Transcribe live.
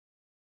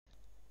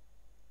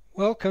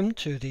Welcome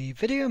to the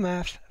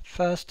vidumath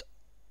first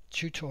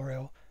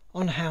tutorial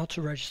on how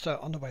to register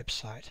on the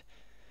website.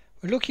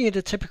 We're looking at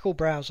a typical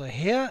browser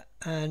here,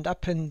 and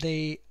up in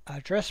the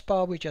address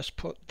bar we just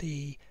put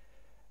the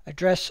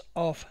address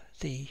of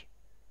the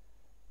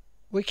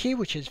wiki,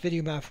 which is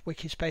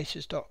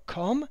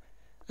vidumathwikispaces.com,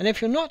 and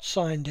if you're not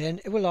signed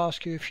in, it will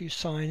ask you if you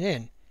sign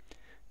in.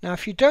 Now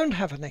if you don't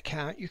have an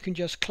account, you can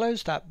just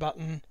close that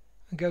button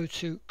and go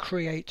to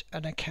create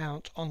an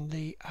account on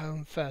the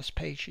home first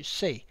page you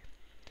see.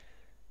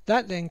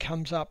 That then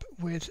comes up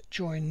with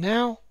join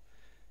now.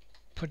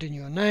 Put in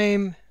your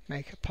name,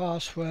 make a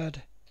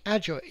password,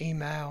 add your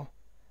email,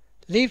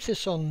 leave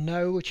this on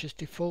no, which is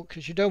default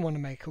because you don't want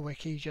to make a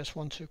wiki, you just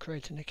want to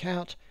create an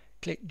account.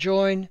 Click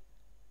join,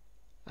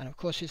 and of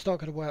course it's not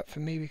going to work for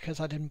me because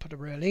I didn't put a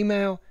real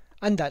email,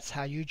 and that's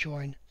how you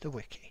join the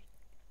wiki.